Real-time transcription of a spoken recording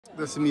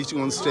There's a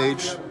meeting on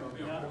stage.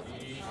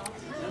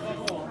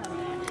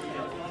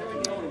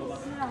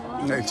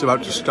 It's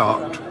about to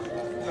start.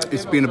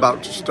 It's been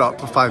about to start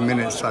for 5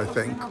 minutes, I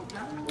think.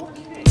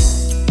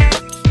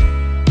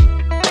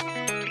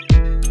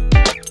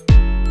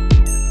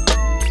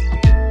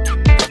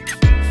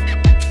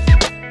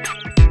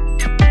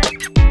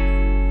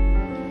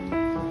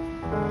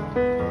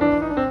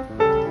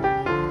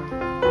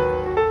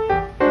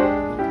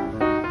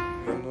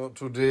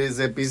 Today's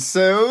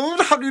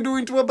episode. How are you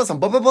doing?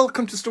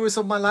 Welcome to Stories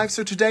of My Life.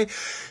 So today,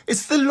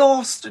 it's the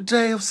last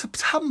day of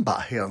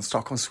September here in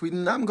Stockholm,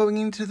 Sweden. I'm going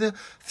into the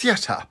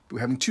theatre. We're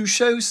having 2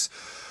 shows,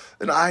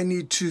 and I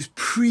need to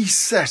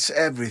preset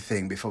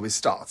everything before we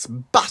start.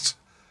 But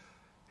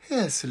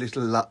here's a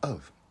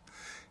little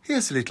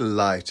here's a little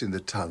light in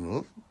the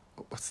tunnel.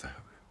 What's that?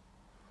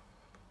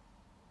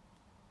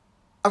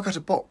 I've got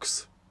a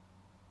box.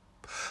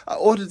 I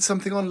ordered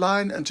something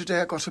online and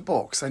today I got a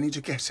box. I need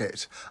to get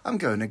it. I'm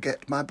going to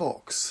get my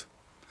box.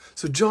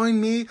 So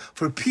join me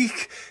for a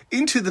peek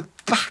into the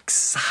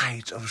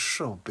backside of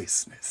show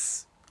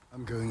business.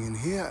 I'm going in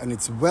here and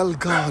it's well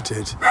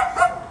guarded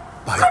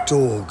by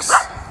dogs.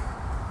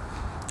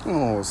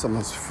 Oh,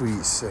 someone's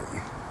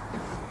freezing.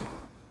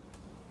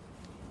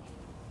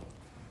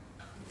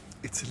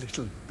 It's a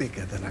little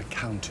bigger than I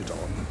counted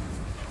on.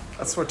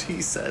 That's what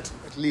he said.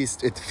 At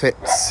least it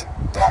fits.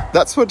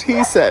 That's what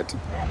he said.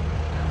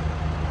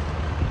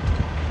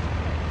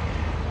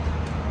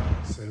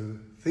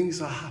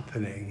 Things are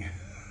happening.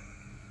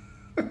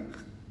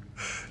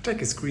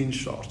 Take a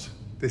screenshot.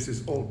 This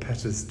is all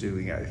Petter's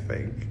doing, I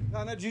think.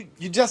 Anna,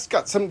 you just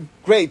got some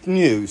great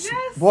news.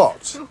 Yes.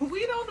 What?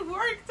 We don't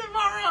work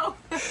tomorrow.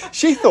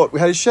 She thought we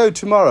had a show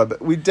tomorrow,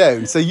 but we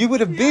don't. So you would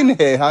have been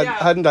here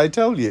hadn't I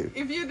told you?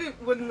 If you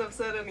wouldn't have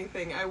said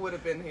anything, I would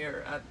have been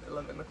here at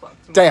 11 o'clock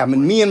tomorrow. Damn,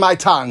 and me and my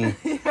tongue.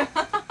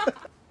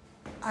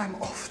 I'm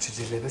off to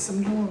deliver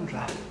some laundry.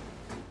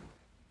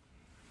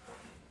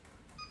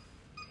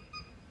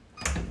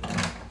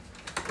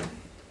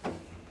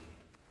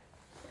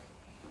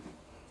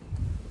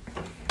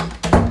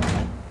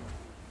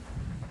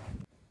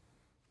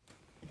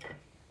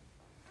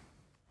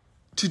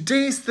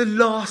 Today's the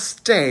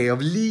last day of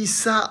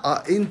Lisa's,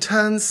 our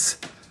intern's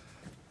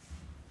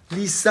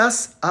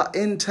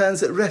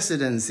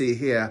residency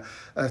here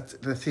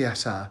at the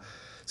theatre.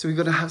 So we're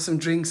going to have some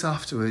drinks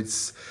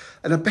afterwards.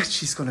 And I bet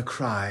she's going to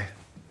cry.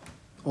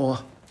 Or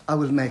I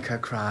will make her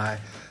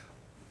cry.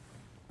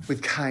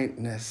 With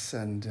kindness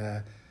and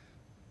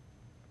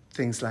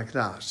things like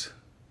that.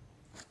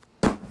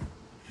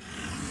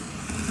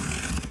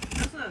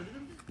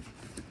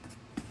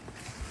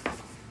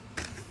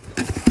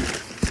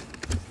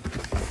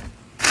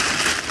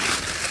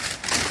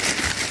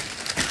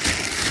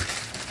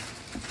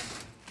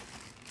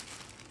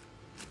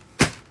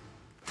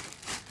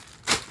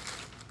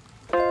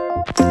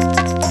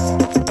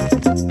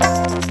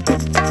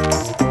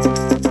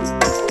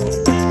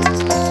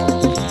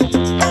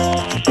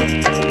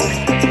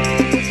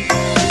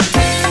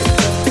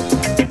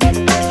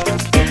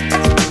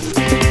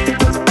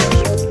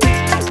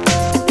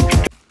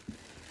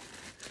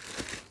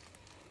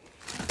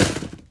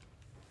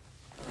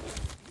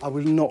 I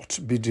will not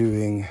be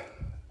doing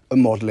a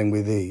modelling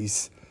with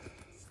these.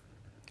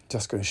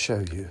 Just going to show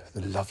you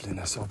the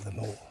loveliness of them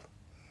all.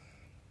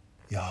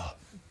 Yeah.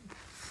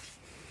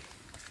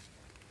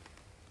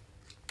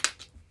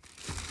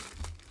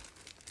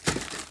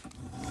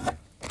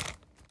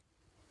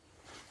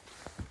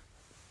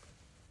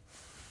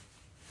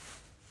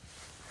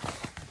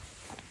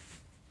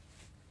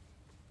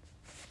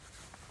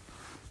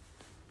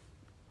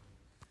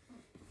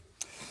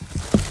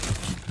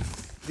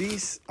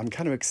 These, I'm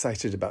kind of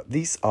excited about.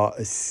 These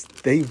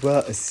they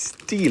were a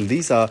steal.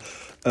 These are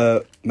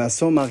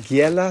Maison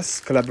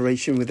Margiela's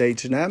collaboration with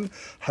H&M.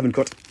 Haven't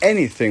got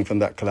anything from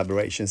that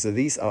collaboration, so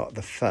these are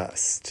the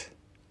first.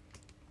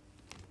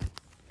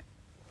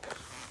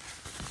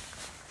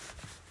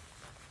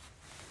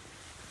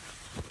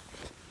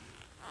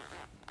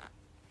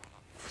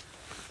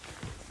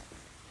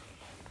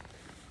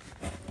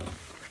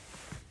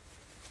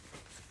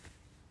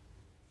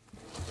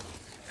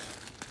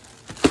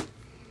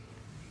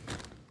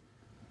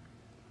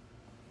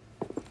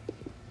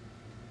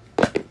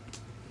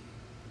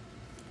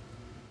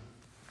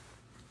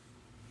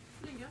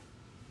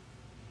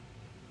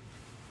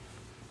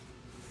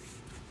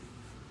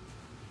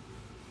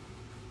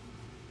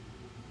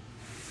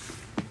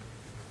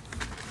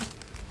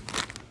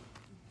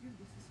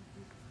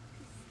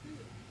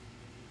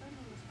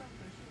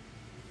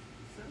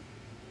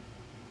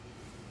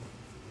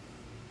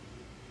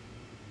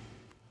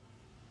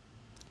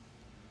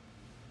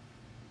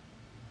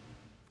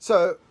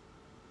 So,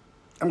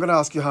 I'm going to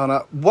ask you,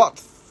 Hannah,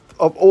 what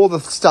of all the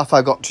stuff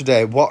I got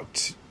today,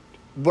 what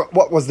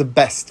was the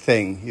best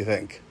thing, you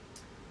think?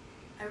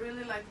 I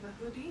really like the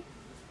hoodie,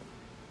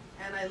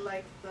 and I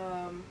like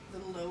the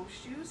low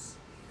shoes,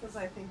 because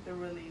I think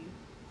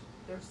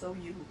they're so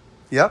you.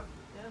 Yeah?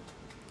 Yeah.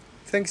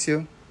 Thanks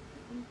you.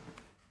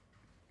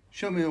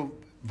 Show me your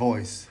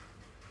voice.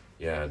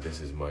 yeah, this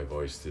is my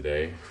voice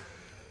today,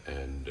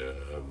 and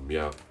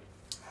yeah.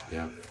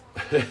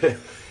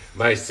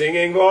 My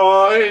singing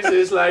voice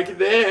is like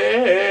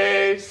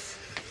this.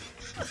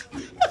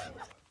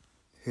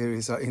 Here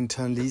is our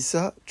intern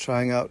Lisa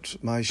trying out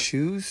my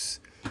shoes.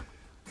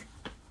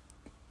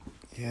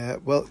 Yeah,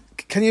 well,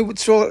 can you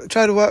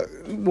try to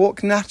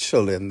walk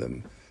natural in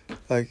them,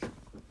 like,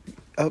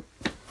 oh,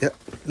 yeah,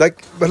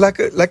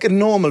 like a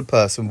normal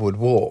person would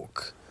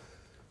walk.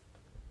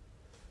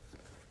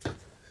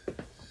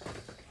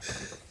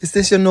 Is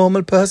this your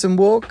normal person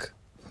walk?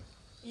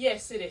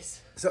 Yes, it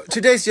is. So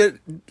today's your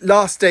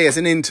last day as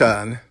an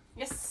intern.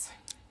 Yes.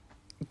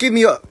 Give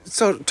me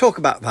talk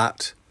about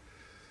that.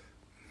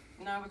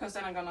 No, because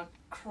then I'm gonna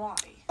cry.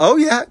 Oh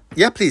yeah,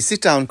 please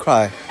sit down,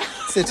 cry,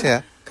 sit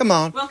here. Come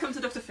on. Welcome to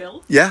Dr.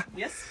 Phil. Yeah.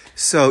 Yes.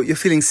 So you're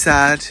feeling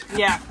sad.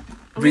 Yeah.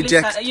 Really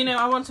Reject. sad. You know,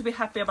 I want to be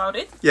happy about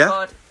it. Yeah.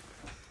 But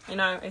you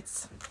know,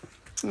 it's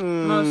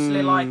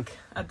mostly like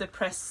a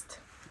depressed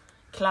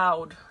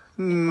cloud.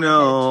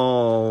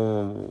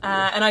 No.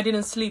 And I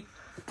didn't sleep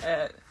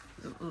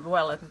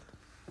well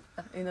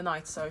in the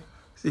night, so.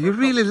 You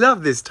really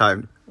love this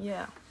time.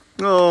 Yeah.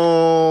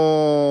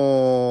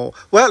 Oh.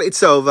 Well,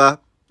 it's over.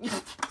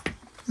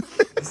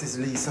 This is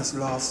Lisa's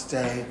last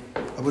day.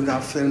 I will now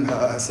film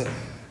her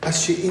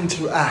as she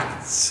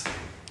interacts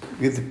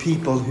with the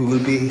people who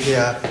will be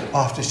here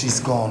after she's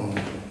gone.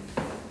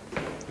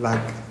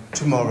 Like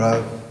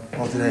tomorrow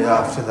or the day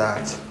after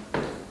that.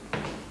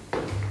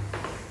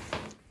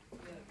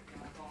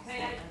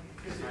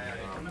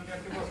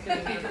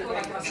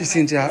 She's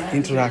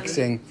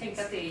interacting.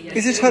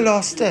 Is it her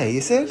last day,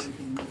 is it?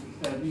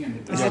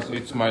 Yes,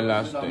 it's my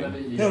last day.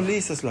 No,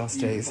 Lisa's last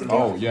day, is it?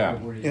 Oh, yeah.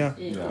 Yeah.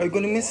 Are you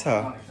going to miss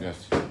her?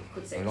 Yes.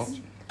 A lot.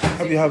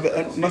 Have you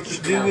had much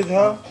to do with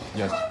her?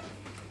 Yes.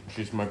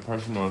 She's my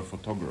personal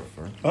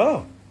photographer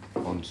Oh.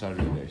 on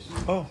Saturdays.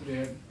 Oh.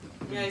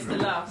 Yeah, it's the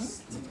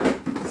last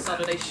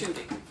Saturday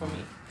shooting for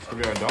me. Ska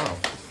vi göra idag då?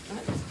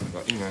 Jag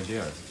har inga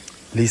idéer.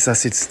 Lisa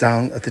sits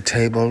down at the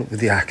table with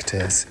the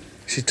actors.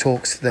 She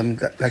talks to them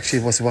like she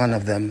was one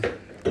of them.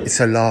 It's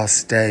her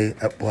last day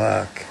at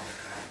work.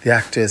 The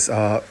actors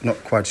are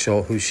not quite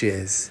sure who she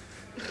is.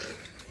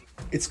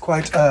 It's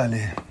quite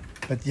early,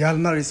 but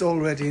Hjalmar is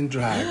already in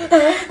drag.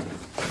 I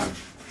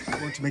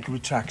want to make a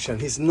retraction.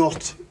 He's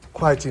not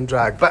quite in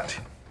drag, but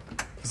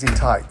he's in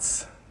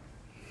tights.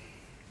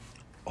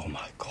 Oh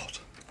my God.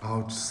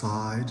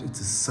 Outside, it's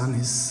a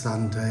sunny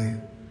Sunday.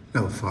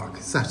 No, fuck,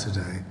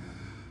 Saturday.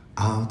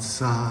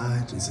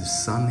 Outside, it's a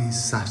sunny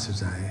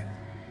Saturday.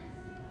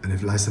 And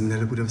if Liza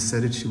Minnelli would have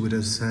said it, she would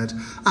have said,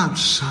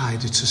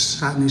 outside, it's a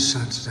sunny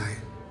Saturday.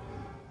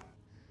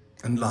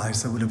 And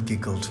Liza would have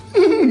giggled.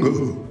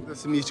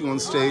 There's a meeting on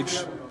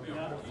stage.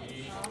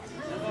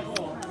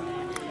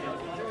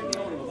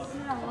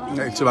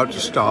 It's about to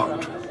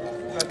start.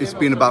 It's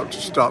been about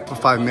to start for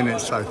 5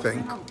 minutes, I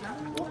think.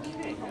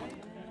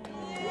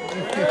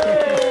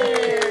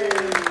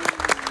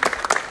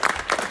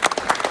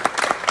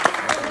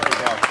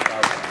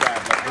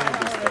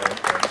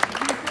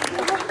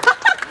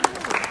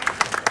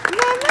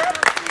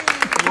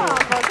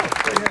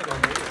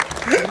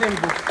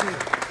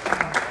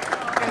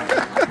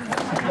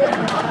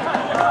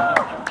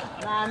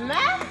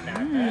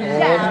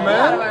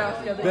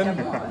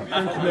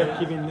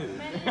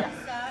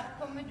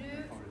 Kommer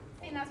du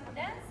finnas på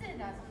den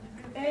sidan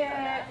som du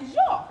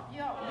Ja!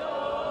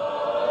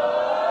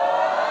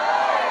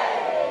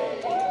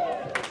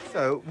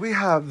 So we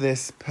have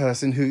this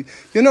person who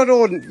you're not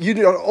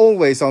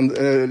always on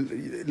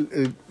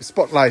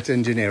spotlight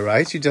engineer,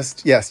 right? You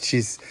just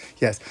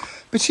yes,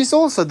 but she's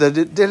also the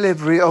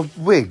delivery of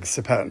wigs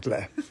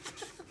apparently.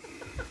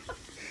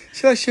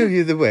 Shall I show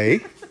you the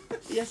way?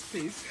 Yes,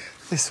 please.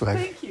 This way.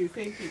 Thank you.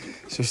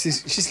 So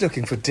she's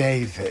looking for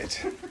David.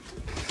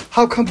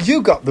 How come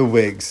you got the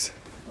wigs?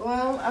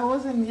 Well, I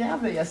was in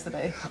Gävle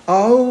yesterday.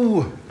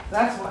 Oh,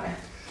 That's why.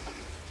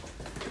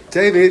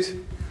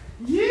 David.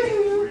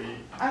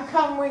 I'm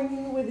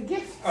coming with a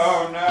gift.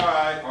 Oh no,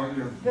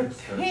 The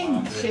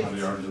pink shit. hade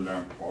jag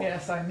glömt bort.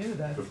 Yes, I knew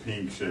that. The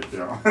pink shit,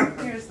 ja.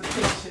 Here's the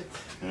pink shit.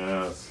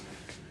 Yes.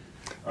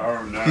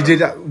 Oh no. You did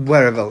that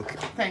very well.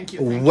 Thank you.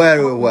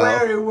 Very well.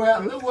 Very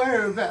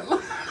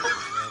well.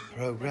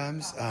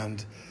 Programs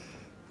and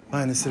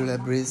minor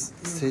celebrities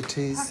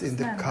cities in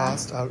the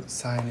cast are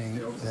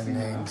signing their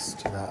names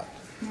to that.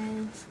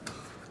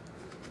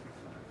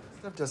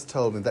 They've just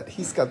told me that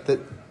he's got the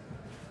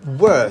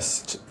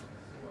worst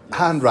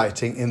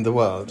handwriting in the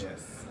world.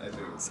 Yes, I do.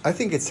 I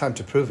think it's time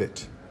to prove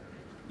it.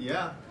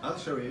 Yeah, I'll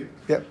show you.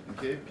 Yep.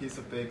 Okay, piece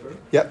of paper.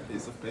 Yep.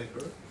 Piece of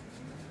paper.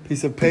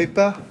 Piece of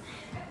paper.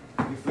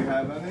 If we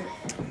have any.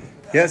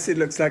 Yes, it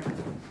looks like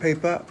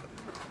paper.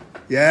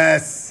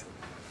 Yes.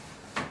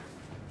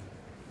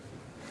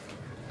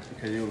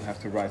 Okay, you'll have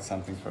to write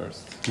something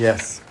first.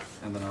 Yes.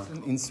 And then I'll...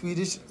 In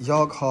Swedish,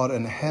 jag har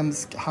en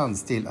hemsk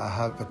handstil. I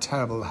have a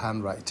terrible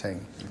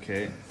handwriting.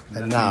 Okay. And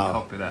then now- you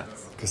copy that.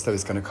 Gustav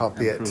is going to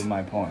copy And it. prove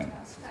my point.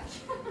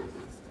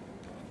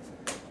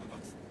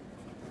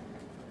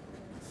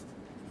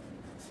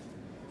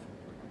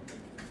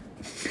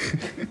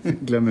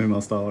 glömmer hur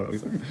man stavar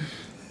också.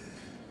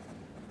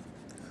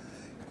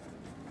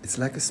 It's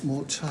like a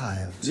small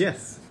child.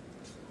 Yes.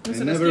 I Så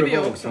det never skriver jag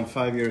evolved också. from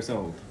 5 years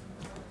old.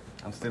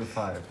 I'm still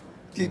 5.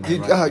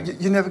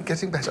 You're never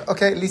getting better.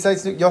 Okay, Lisa,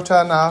 it's your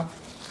turn now.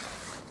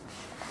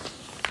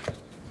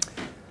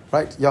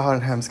 Right, jag har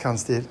en hemsk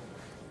handstil.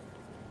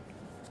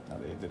 Ja,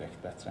 det är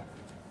direkt bättre.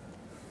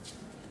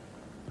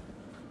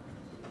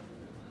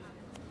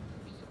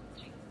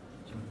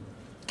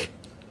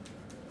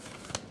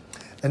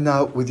 And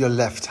now with your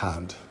left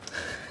hand.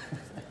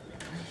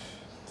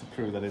 To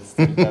prove that it's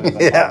still better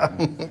than Yeah.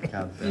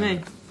 mine.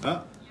 Nej.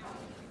 Ja.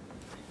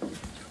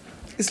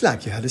 It's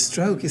like you had a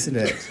stroke, isn't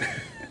it?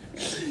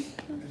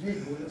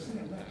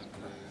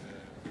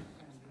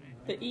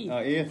 Det är i.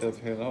 Ja, E åt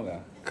hela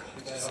hållet.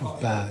 So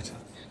bad.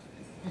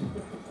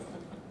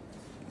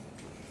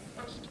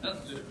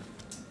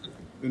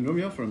 Undrar om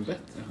jag får en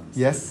bättre hand.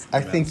 Yes,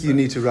 I think you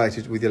need to write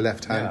it with your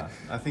left hand.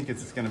 Yeah, I think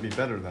it's going to be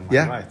better than my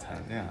Yeah. right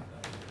hand. Yeah.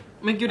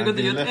 Men gud, det I've går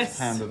been till ett S.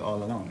 left-handed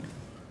all along.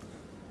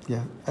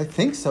 Yeah, I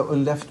think so.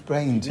 And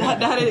left-brained. Det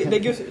här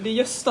är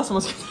Gösta som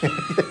har skrivit.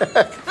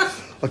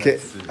 Okay,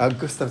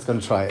 Gustav's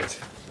going to try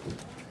it.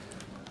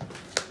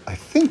 I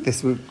think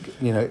this will,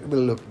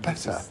 will look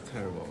better. It's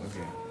terrible.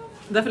 Okay.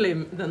 Därför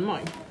är den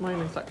mine.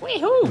 Mine is like,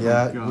 wehoo!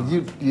 Yeah,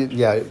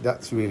 well,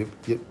 that's really,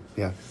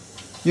 yeah.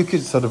 You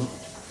could sort of,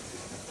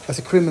 as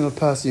a criminal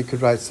person, you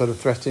could write sort of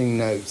threatening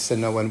notes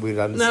and no one would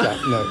understand.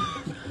 No.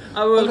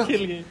 I will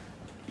kill you.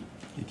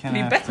 You kind Det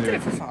är of bättre have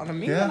för to, fan än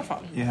min Yeah. i alla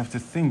fall. you have to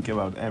think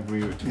about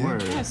every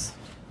word. Yes.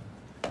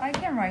 I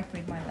can write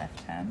with my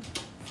left hand.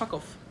 Fuck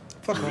off.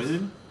 Fuck off.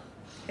 Real?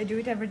 I do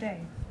it every day.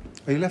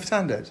 Are you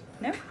left-handed?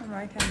 No, I'm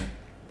right-handed.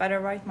 But I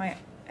write my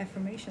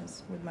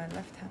affirmations with my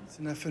left hand. It's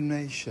an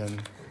affirmation.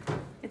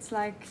 It's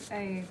like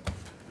a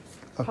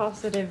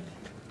positive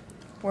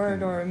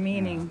word or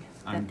meaning.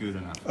 I'm good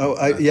enough. Oh,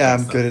 That's I'm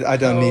stuff. good. I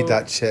don't need Oh.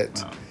 that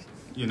shit. No.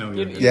 You know You,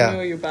 you're you Yeah.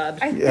 know you're bad.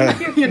 I think Yeah.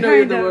 you You know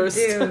you're kind the of worst.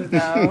 do,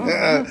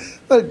 though.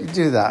 But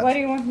do that. What do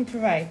you want me to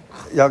write?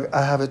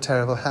 I have a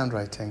terrible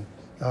handwriting.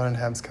 Jag har en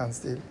hemsk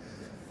handstil.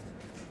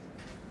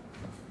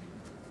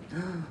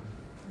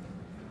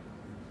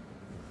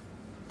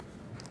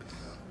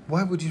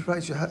 Why would you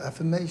write your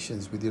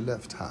affirmations with your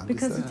left hand? Is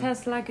Because that- it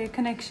has like a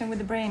connection with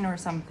the brain or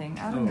something.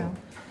 I don't know.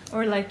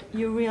 Or like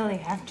you really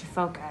have to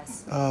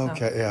focus. Oh, So-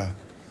 okay,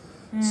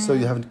 yeah. So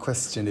you haven't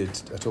questioned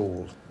it at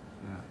all.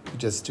 Yeah. You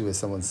just do as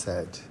someone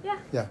said. Yeah.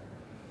 Yeah.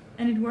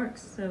 And it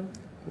works, so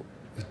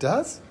It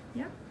does?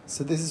 yeah.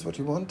 So this is what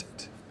you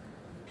wanted?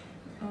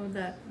 Oh,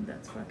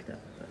 that's fucked up.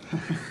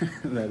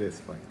 But That is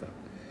fucked up.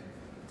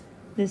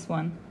 this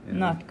one, Yeah.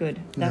 not good.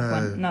 That No,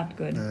 one, not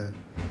good. No.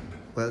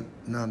 Well,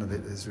 none of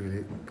it is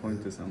really.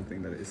 Point to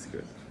something that is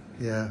good.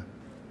 Yeah.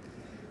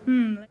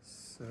 Hmm.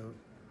 So.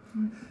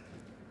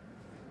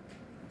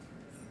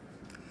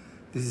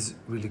 This is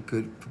really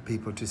good for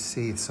people to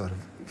see, sort of.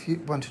 If you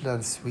want to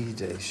learn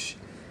Swedish,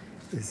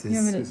 this is.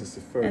 Yeah, but This is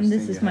the first and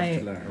this thing is you have my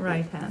to learn.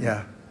 right hand.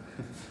 Yeah.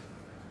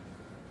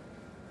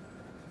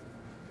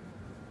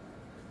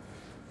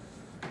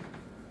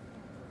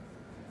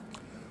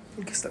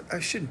 Well, Gustav, I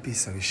shouldn't be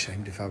so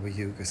ashamed if I were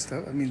you,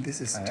 Gustav. I mean,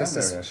 this is I just am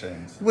as. very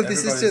ashamed. Well, this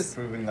is Everybody's just-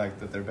 proving like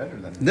that they're better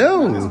than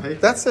No, on this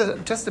paper. that's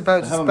just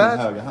about Det as här var min bad.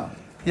 högra hand.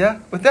 Yeah,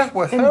 but that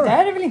was Den her.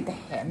 där är väl inte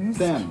hemsk?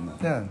 Den.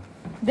 Yeah.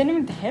 Den är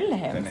väl inte heller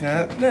hemsk?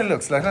 Yeah, that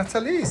looks like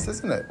Natalie's,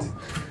 doesn't it?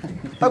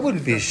 I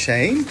wouldn't be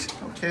ashamed.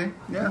 Okay,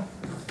 yeah.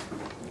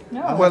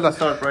 No. Well, I'll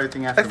start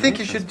writing I think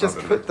you affirmations should just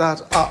probably. put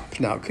that up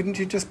now. Couldn't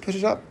you just put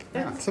it up?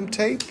 Yeah. Some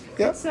tape?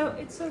 Yeah.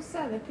 It's so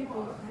sad that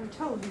people have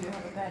told you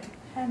have a bad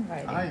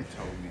handwriting. I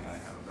told me I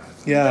have a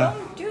bad. Yeah.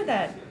 Don't do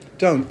that.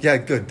 Don't. Yeah,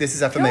 good. This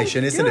is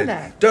affirmation, Don't isn't do it?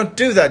 that. Don't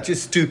do that, you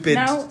stupid.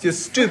 Now- You're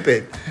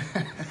stupid.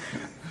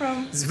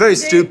 From It's very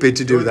today- stupid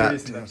to do Good that.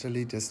 reason.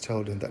 Natalie just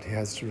told him that he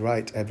has to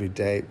write every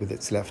day with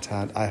its left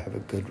hand. I have a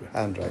good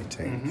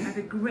handwriting. Have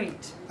a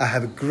great. I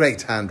have a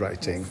great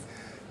handwriting.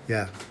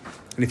 Yeah.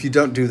 And if you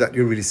don't do that,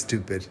 you're really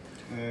stupid.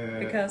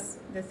 Because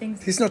the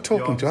things. He's not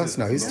talking to Ja, us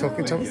now. He's precis.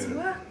 talking to It's us.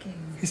 working.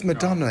 He's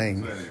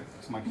Madonnaing. Så är det ju.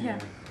 Så man kan Yeah.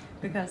 ju-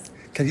 Because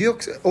Can you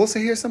also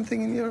hear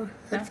something in your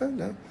headphone?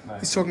 No. Nej.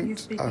 He's talking. he's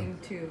speaking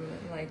to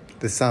like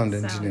the sound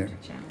sound engineer.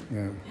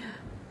 channel.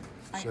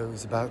 Yeah. Show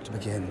is about to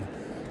begin.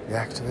 The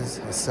actors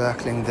are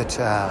circling the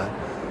chair.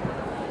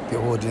 The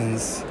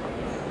audience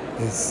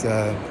is,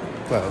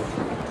 well,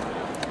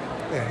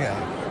 they're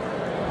here.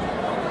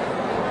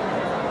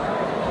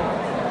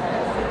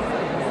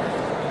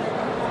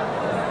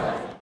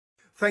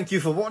 Thank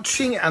you for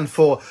watching and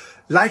for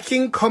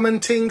liking,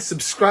 commenting,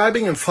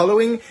 subscribing and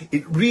following.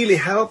 It really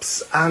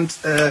helps, and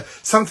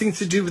something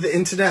to do with the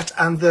internet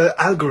and the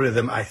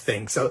algorithm, I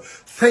think. So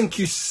thank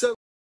you so